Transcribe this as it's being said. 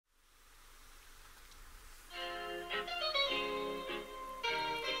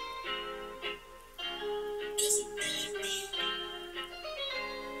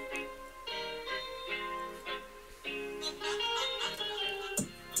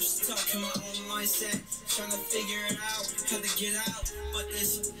stuck in my own mindset, trying to figure it out, how to get out, but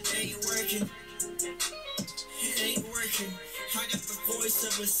this ain't working. It ain't working. I got the voice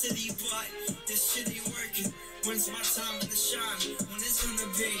of a city, but this shit ain't working. When's my time to shine? When it's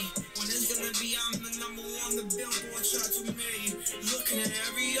gonna be? When it's gonna be? I'm the number one, the billboard chart to me. Looking at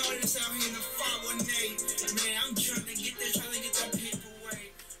every artist out here in the 518. Man, I'm trying to get there, trying to get that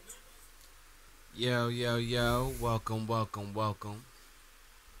paperweight. Yo, welcome.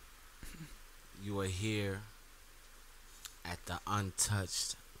 You are here at the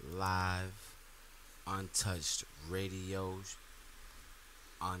Untouched Live, Untouched Radio,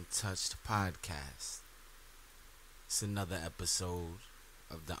 Untouched Podcast. It's another episode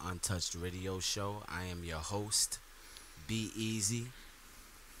of the Untouched Radio Show. I am your host, Be Easy,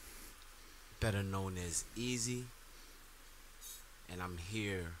 better known as Easy, and I'm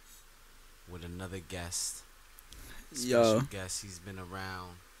here with another guest, special guest. He's been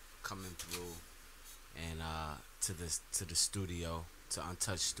around, coming through, and to the studio, to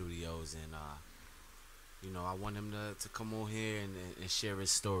Untouched Studios, and I want him to come on here and share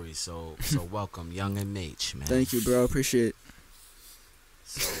his story. So welcome, Young and H, man. Thank you, bro. Appreciate it.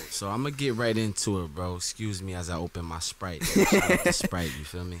 So I'm gonna get right into it, bro. Excuse me as I open my Sprite. Shout out to Sprite, you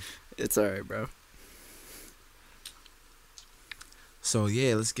feel me? It's alright, bro. So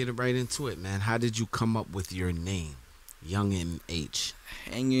yeah, let's get right into it, man. How did you come up with your name, Young and H?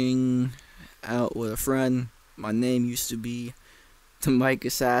 Hanging out with a friend. My name used to be the Mike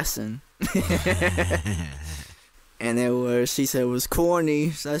Assassin. And she said it was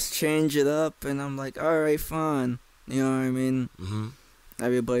corny, so let's change it up. And I'm like, alright, fine. You know what I mean? Mm-hmm.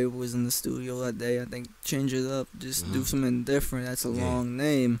 Everybody was in the studio that day. I think change it up, just do something different. That's a long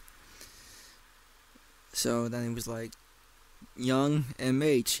name. So then he was like, Young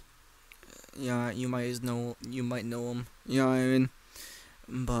MH. Yeah, you might know him. You know what I mean?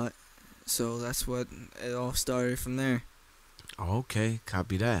 But so that's what it all started from there. Okay,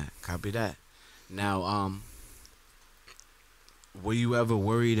 copy that. Now, were you ever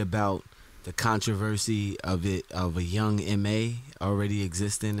worried about the controversy of a Young MA already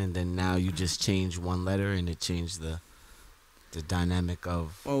existing, and then now you just change one letter and it changed the dynamic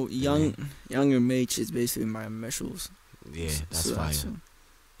of? Oh, Young MH is basically my initials. Yeah, that's fine.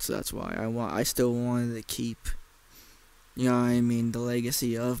 So that's why I still wanted to keep, you know what I mean, the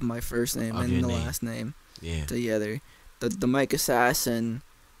legacy of my first name of and the name. last name Yeah. together. The Mike Assassin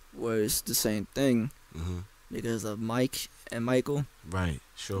was the same thing because of Mike and Michael. Right.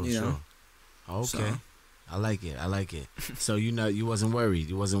 Sure. Know? Okay. So. I like it. So you wasn't worried.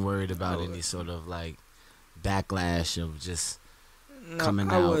 You wasn't worried about any sort of like backlash of just coming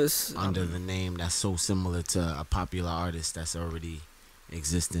out under the name that's so similar to a popular artist that's already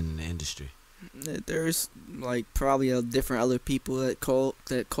existing in the industry. There's like probably different other people that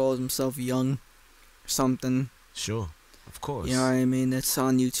call themselves Young or something. Sure, of course. You know what I mean? It's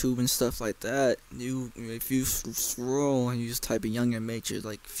on YouTube and stuff like that. If you scroll and you just type in Young and Major,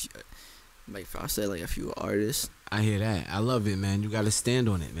 like I said, like a few artists. I hear that. I love it, man. You gotta stand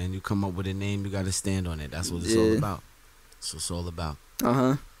on it, man. You come up with a name, you gotta stand on it. That's what it's all about. That's what it's all about.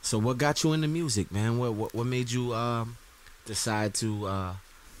 So what got you into music, man? What made you decide to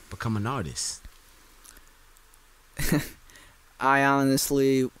become an artist? I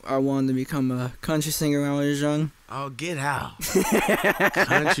wanted to become a country singer when I was young. Oh, get out.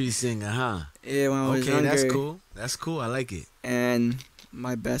 Country singer, huh? Yeah, when I was younger. Okay, that's cool. I like it. And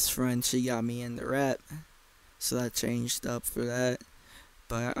my best friend, she got me into rap, so that changed up for that.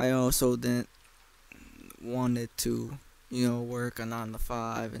 But I also didn't wanted to, work a 9 to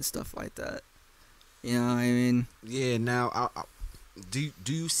 5 and stuff like that. You know what I mean? Yeah. Now, do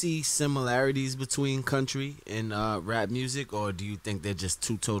you see similarities between country and rap music, or do you think they're just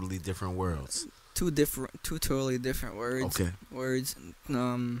two totally different worlds? Two totally different words. Okay. Words.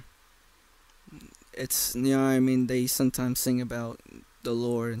 It's what I mean. They sometimes sing about the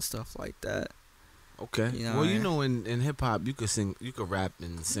Lord and stuff like that. Okay. In hip hop, you could rap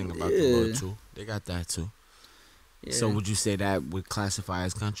and sing about the Lord too. They got that too. Yeah. So would you say that would classify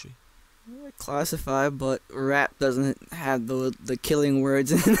as country? Classify, but rap doesn't have the killing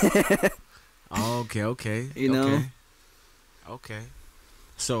words in it. Okay. Okay.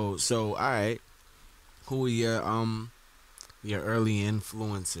 So all right. Who are your early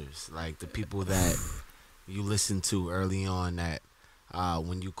influencers? Like the people that you listened to early on that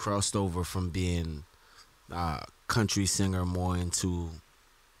when you crossed over from being country singer more into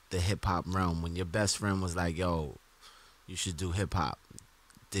the hip hop realm, when your best friend was like, yo, you should do hip hop.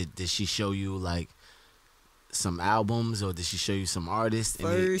 Did she show you like some albums, or did she show you some artists?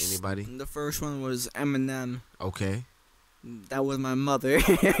 Anybody? The first one was Eminem. Okay. That was my mother.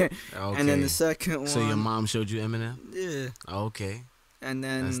 And then Okay. the second one. So your mom showed you Eminem? Yeah. Okay. And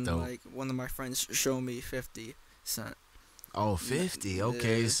That's then dope. like one of my friends showed me 50 Cent. Oh, 50.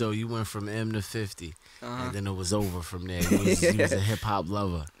 Okay, Yeah. so you went from M to 50, Uh-huh. and then it was over from there. You was a hip hop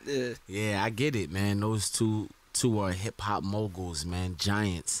lover. Yeah. Yeah, I get it, man. Those two are hip hop moguls, man,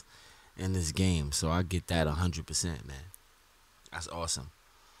 giants in this game. So I get that 100%, man. That's awesome.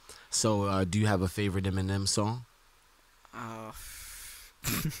 So, do you have a favorite Eminem song? Uh,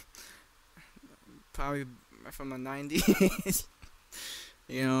 Probably from the 90s.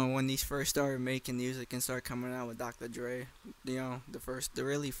 You know, when he first started making music and started coming out with Dr. Dre. You know, the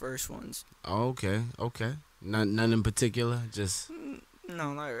really first ones. Oh, okay, okay. None in particular. Just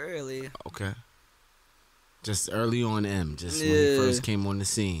No, not really. okay. Just early on M. Just when Yeah. he first came on the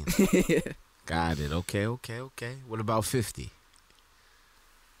scene. Yeah. Got it. Okay, okay, okay. What about 50?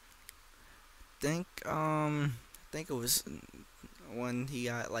 Think it was when he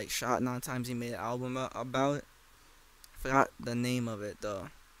got like shot 9 times. He made an album about it. Forgot the name of it though.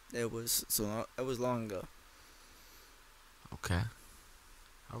 It was long ago. Okay.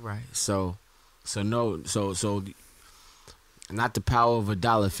 All right. So no. So not the power of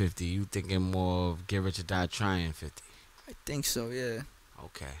 $1.50. You thinking more of Get Rich or Die Trying 50? I think so. Yeah.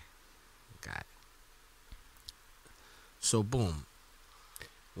 Okay. Got it. So boom.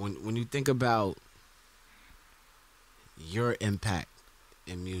 When you think about your impact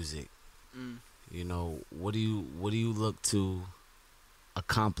in music, you know, what do you look to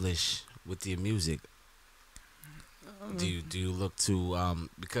accomplish with your music? Do you look to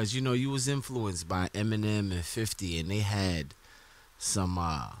because you know you was influenced by Eminem and 50, and they had some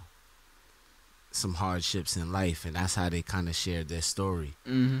hardships in life, and that's how they kind of shared their story.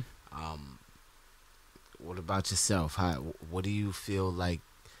 What about yourself? What do you feel like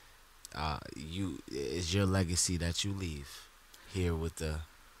is your legacy that you leave here with the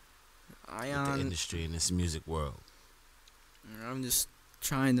industry in this music world? I'm just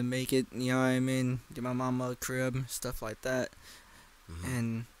trying to make it. You know what I mean? Get my mama a crib, stuff like that,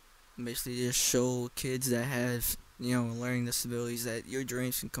 and basically just show kids that have learning disabilities that your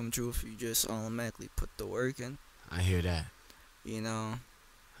dreams can come true if you just automatically put the work in. I hear that. You know,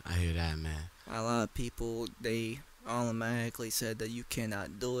 I hear that, man. a lot of people, they automatically said that you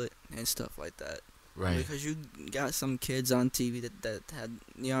cannot do it and stuff like that. Right. Because you got some kids on TV that had,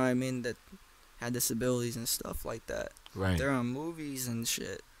 you know what I mean, that had disabilities and stuff like that. Right. They're on movies and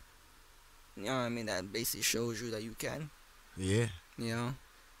shit. You know what I mean? That basically shows you that you can. Yeah. You know?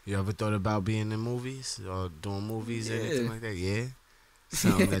 You ever thought about being in movies or doing movies or anything Yeah. like that? Yeah.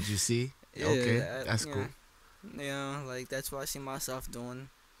 Something that you see? Yeah, Okay, that's yeah. cool. You know, like that's what I see myself doing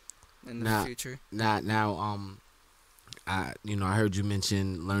in the Now- future. Now, I heard you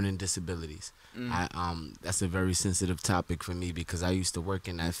mention learning disabilities. Mm. That's a very sensitive topic for me because I used to work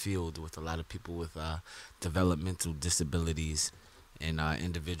in that field with a lot of people with developmental disabilities and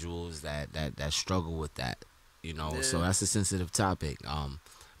individuals that struggle with that. You know, so Yeah. that's a sensitive topic.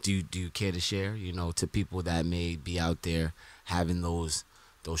 Do you care to share? You know, to people that may be out there having those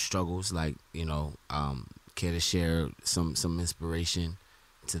struggles, like care to share some inspiration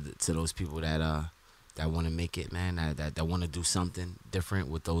to those people that want to make it, man, that want to do something different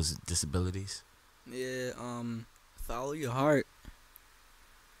with those disabilities? Yeah, follow your heart.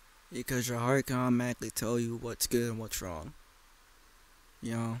 Because your heart can automatically tell you what's good and what's wrong.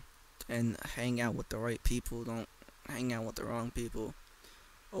 You know? And hang out with the right people. Don't hang out with the wrong people.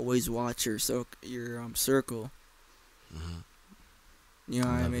 Always watch your circle. Mm-hmm. You know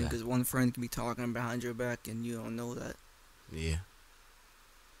I what I love mean? that. Because one friend can be talking behind your back and you don't know that. Yeah.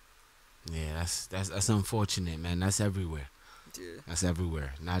 Yeah, that's unfortunate, man. That's everywhere. Yeah. That's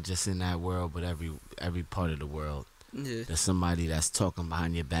everywhere. Not just in that world, but every part of the world. Yeah. There's somebody that's talking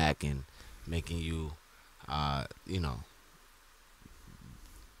behind your back and making you,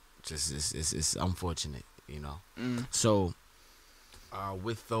 just it's unfortunate, Mm. So,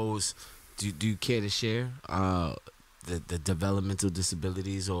 with those, do you care to share the developmental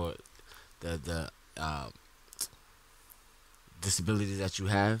disabilities or the disabilities that you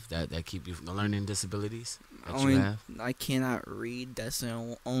have that keep you the learning disabilities that you have? I cannot read. That's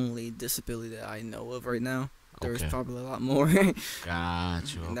the only disability that I know of right now. There's Okay. probably a lot more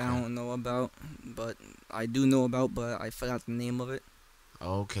Got you. that Okay. I don't know about, but I do know about, but I forgot the name of it.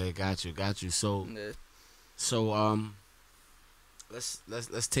 Okay, got you. So Yeah.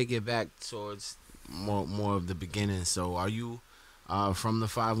 let's take it back towards more of the beginning. So are you from the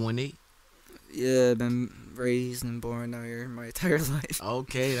 518? Yeah, I've been raised and born out here my entire life.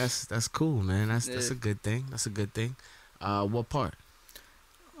 Okay, that's cool, man. That's Yeah. a good thing. That's a good thing. What part?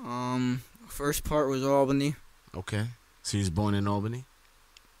 First part was Albany. Okay. So you was born in Albany?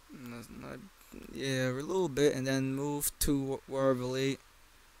 Yeah, a little bit, and then moved to Waterville,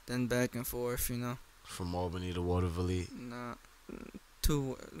 then back and forth, you know. From Albany to Waterville. Nah,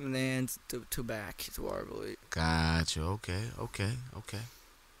 to and to back to Waterville. Gotcha. Okay. Okay. Okay.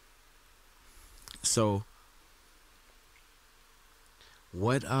 So,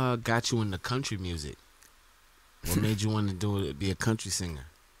 what got you into country music? What made you want to be a country singer?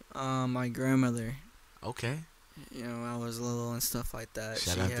 My grandmother. Okay. You know, I was little and stuff like that.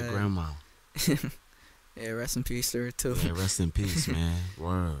 Shout out to grandma. Yeah, rest in peace to her too. Yeah, rest in peace, man.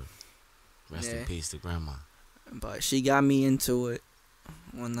 Word. Rest in Yeah. peace to grandma. But she got me into it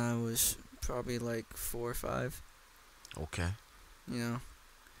when I was probably like 4 or 5. Okay. You know.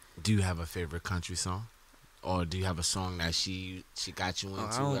 Do you have a favorite country song? Or do you have a song that she got you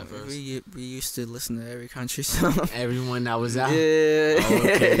into at first? We used to listen to every country song. Everyone that was out? Yeah. Oh,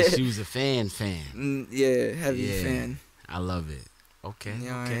 okay, she was a fan. Yeah, heavy Yeah. fan. I love it. Okay, You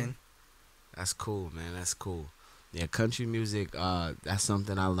know, okay. and That's cool, man. That's cool. Yeah, country music, that's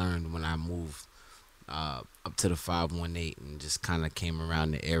something I learned when I moved up to the 518 and just kind of came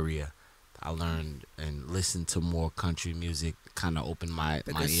around the area. I learned and listened to more country music, kind of opened my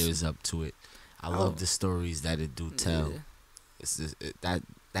ears up to it. I love the stories that it do tell. Yeah. It's just,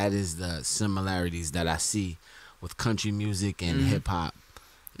 that is the similarities that I see with country music and Mhm. hip hop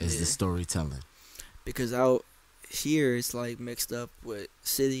is the Yeah. storytelling. Because out here it's like mixed up with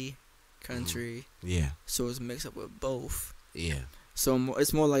city, country, Yeah, so it's mixed up with both. yeah, So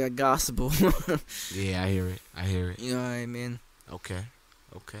it's more like a gospel. yeah. I hear it. You know what I mean? Okay.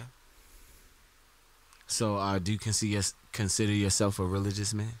 So, do you consider yourself a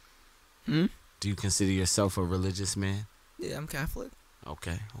religious man? Hmm? Do you consider yourself a religious man? Yeah, I'm Catholic.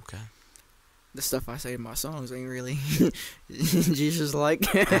 Okay. The stuff I say in my songs ain't really Jesus like.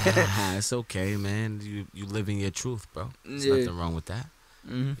 It's okay, man. You living your truth, bro. There's Yeah. nothing wrong with that.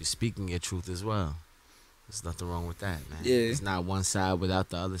 Hmm. You're speaking your truth as well. There's nothing wrong with that, man. Yeah. It's not one side without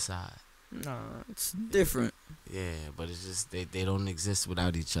the other side. Nah, it's different. Yeah, but it's just they don't exist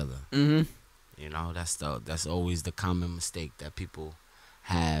without each other. Hmm. You know, that's always the common mistake that people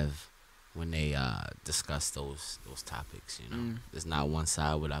have when they discuss those topics. You know, there's not one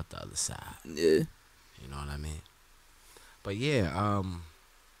side without the other side. Yeah. You know what I mean? But yeah,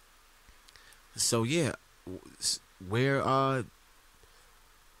 so yeah, where the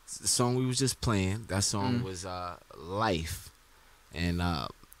song we was just playing, that song was Life, and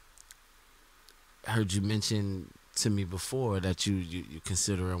heard you mention to me before that you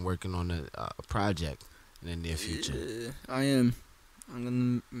considering working on a project in the near future. Yeah, I am. I'm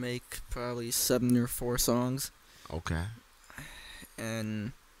gonna make probably 7 or 4 songs Okay.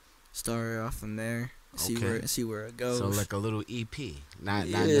 and start off from there. See Okay. where it goes. So like a little EP, not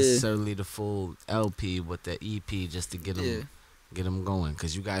Yeah. necessarily the full LP, but the EP just to get them Yeah. going.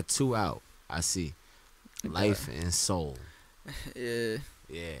 Cause you got 2 out. I see, Life and Soul. Yeah.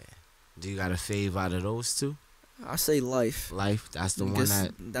 Yeah. Do you got a fave out of those 2? I say Life. Life. That's the one Because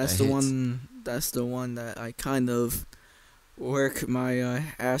that. that's that the hits. one. That's the one that I kind of work my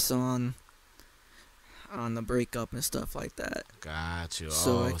ass on the breakup and stuff like that. Got you.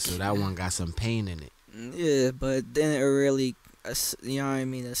 So So that one got some pain in it. Yeah, but then it really, you know what I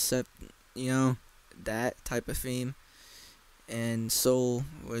mean, accept, you know, that type of theme. And Soul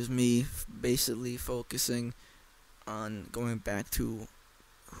was me basically focusing on going back to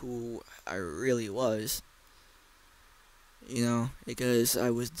who I really was. You know, because I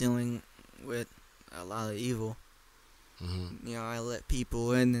was dealing with a lot of evil. Mm-hmm. You know, I let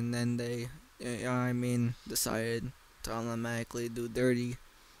people in and then they, you know what I mean, decided to automatically do dirty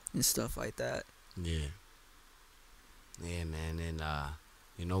and stuff like that. Yeah. Yeah, man. And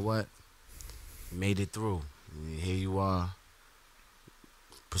you know what? You made it through. Here you are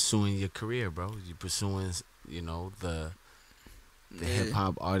pursuing your career, bro. You pursuing, you know, the Yeah. hip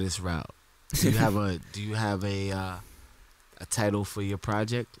hop artist route. Do you have a title for your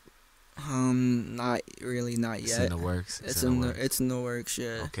project? Not really, not It's yet. in the works. It's in the works,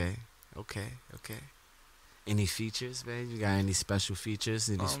 yeah. Okay. Any features, man? You got any special features?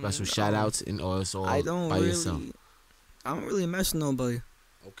 Any special shout outs? Or it's all I don't by really, yourself? I don't really mess with nobody.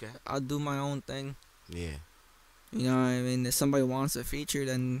 Okay. I'll do my own thing. Yeah. You know what I mean? If somebody wants a feature,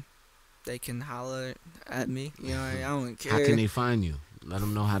 then they can holler at me. You know, I don't care. How can they find you? Let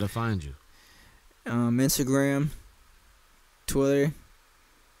them know how to find you. Instagram, Twitter,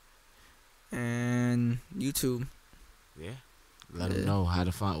 and YouTube. Yeah. Let them know how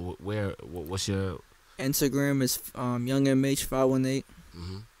to find what's your. Instagram is YoungMH518.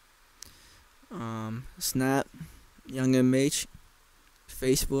 Mm-hmm. Snap, YoungMH.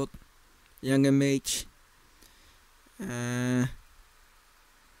 Facebook, YoungMH. Uh,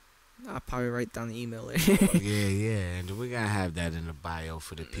 I'll probably write down the email later. Yeah, and we gotta have that in the bio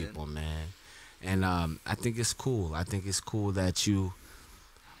for the people, man. And I think it's cool. I think it's cool that you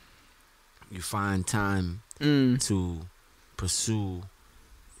find time Mm. to pursue,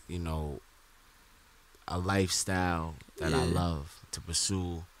 you know, a lifestyle that I Yeah. love, to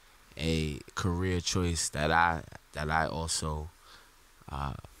pursue a career choice that I also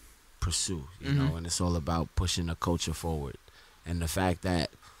uh, pursue, you know, and it's all about pushing the culture forward. And the fact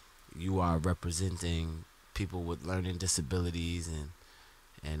that you are representing people with learning disabilities and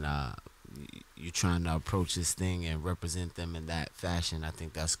you trying to approach this thing and represent them in that fashion, I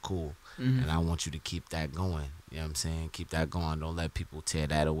think that's cool. Mm-hmm. And I want you to keep that going. You know what I'm saying? Keep that going. Don't let people tear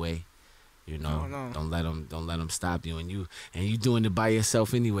that away. You know, No. don't let them stop you. And you doing it by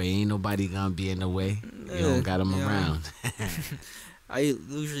yourself anyway. Ain't nobody gonna be in the way. You don't got them Yeah. around. I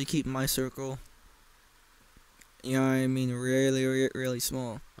usually keep my circle, you know what I mean, really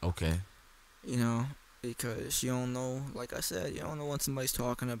small. Okay. You know, because you don't know, like I said, you don't know when somebody's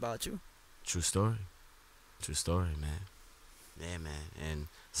talking about you. True story. True story, man. Yeah, man. And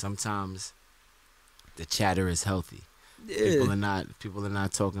sometimes the chatter is healthy. Yeah. People are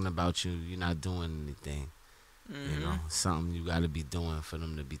not talking about you. You're not doing anything. Mm-hmm. You know, something you got to be doing for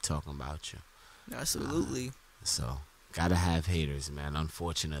them to be talking about you. Absolutely. So gotta have haters, man.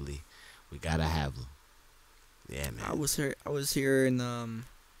 Unfortunately, we gotta have them. Yeah, man. I was hearing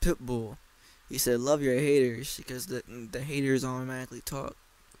Pitbull. He said, "Love your haters," because the haters automatically talk,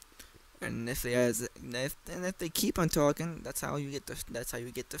 and if they keep on talking, that's how you get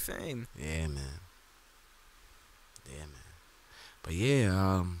the fame. Yeah, man. Yeah, man. But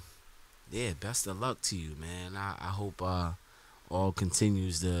yeah, best of luck to you, man. I hope all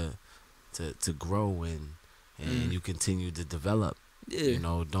continues to grow and you continue to develop. Yeah.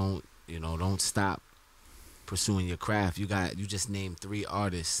 Don't stop pursuing your craft. You just named 3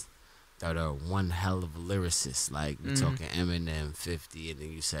 artists that are one hell of a lyricist. Like we're talking Eminem, 50, and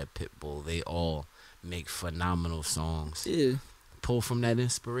then you said Pitbull. They all make phenomenal songs. Yeah. Pull from that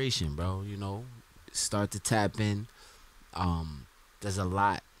inspiration, bro. You know, start to tap in. There's a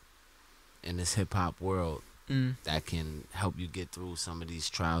lot in this hip hop world that can help you get through some of these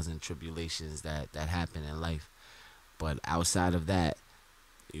trials and tribulations that happen in life. But outside of that,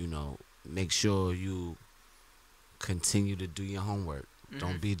 you know, make sure you continue to do your homework.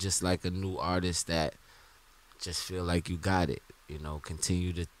 Don't be just like a new artist that just feel like you got it. You know,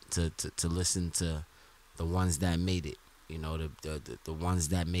 continue to listen to the ones that made it. You know, the ones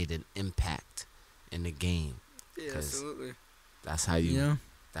that made an impact in the game. Yeah, absolutely. That's how you. Yeah.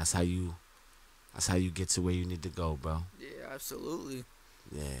 That's how you get to where you need to go, bro. Yeah, absolutely.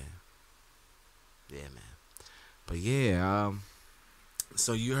 Yeah, man. But yeah,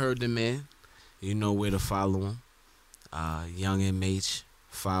 so you heard the man. You know where to follow him. Young MH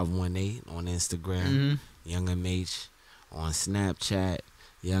 518 on Instagram. Young MH on Snapchat.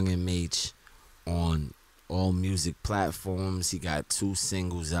 Young MH on all music platforms. He got 2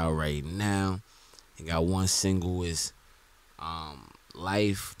 singles out right now. He got one single is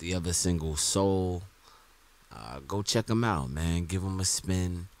Life, the other single Soul. Go check him out, man. Give him a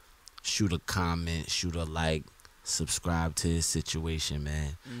spin. Shoot a comment, shoot a like, subscribe to his situation,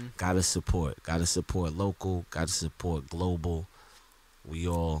 man. Gotta support local, gotta support global. We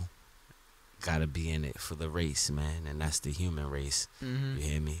all gotta be in it for the race, man, and that's the human race. You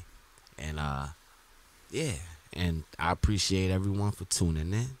hear me? And yeah, and I appreciate everyone for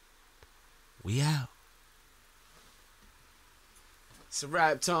tuning in. We out. It's a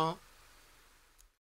wrap, Tom.